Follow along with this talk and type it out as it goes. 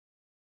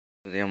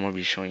Today I'm going to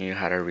be showing you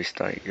how to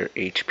restart your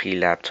HP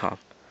laptop.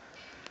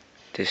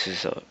 This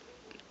is a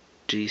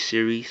G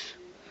series.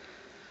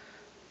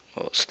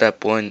 Well,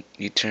 step 1,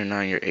 you turn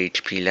on your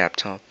HP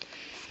laptop.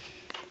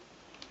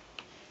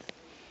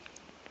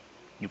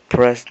 You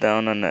press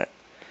down on this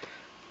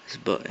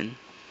button.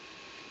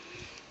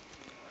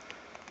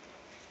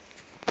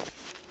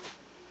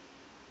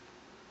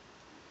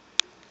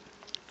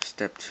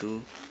 Step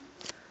 2,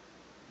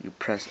 you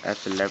press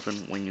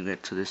F11 when you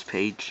get to this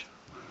page.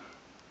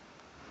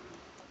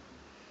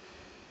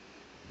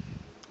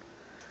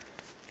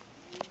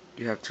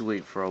 You have to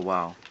wait for a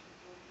while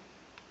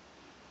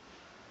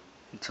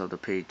until the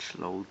page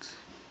loads.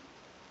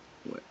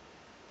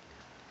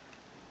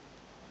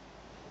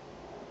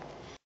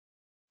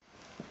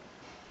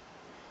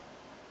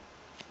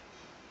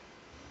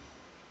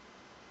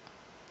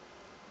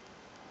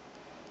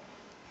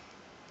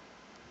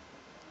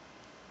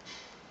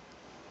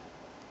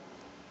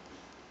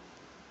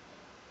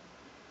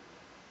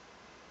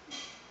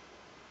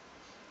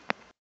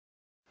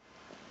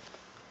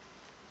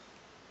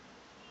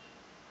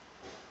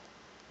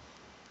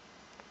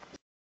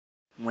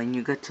 When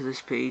you get to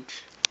this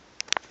page,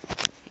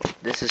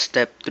 this is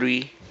step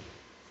 3.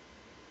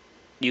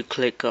 You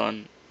click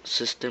on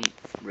System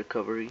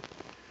Recovery.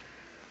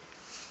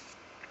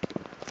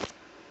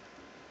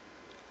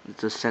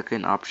 It's the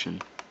second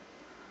option.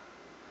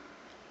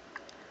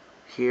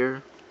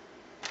 Here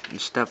in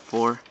step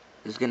 4,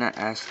 it's gonna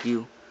ask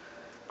you,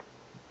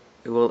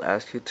 it will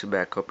ask you to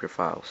back up your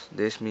files.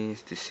 This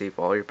means to save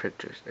all your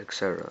pictures,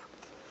 etc.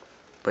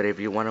 But if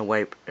you want to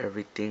wipe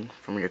everything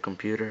from your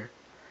computer,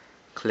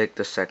 click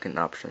the second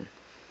option.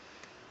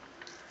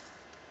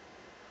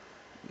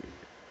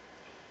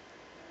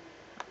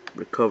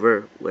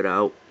 Recover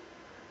without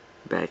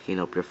backing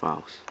up your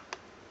files.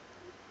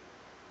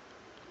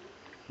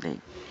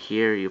 Then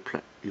here you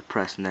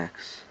press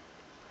next.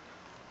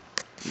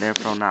 Then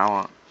from now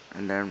on,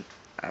 and then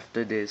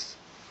after this,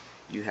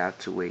 you have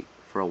to wait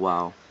for a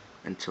while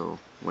until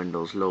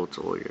Windows loads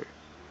all your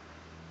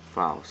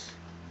files.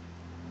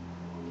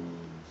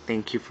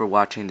 Thank you for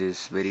watching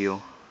this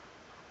video.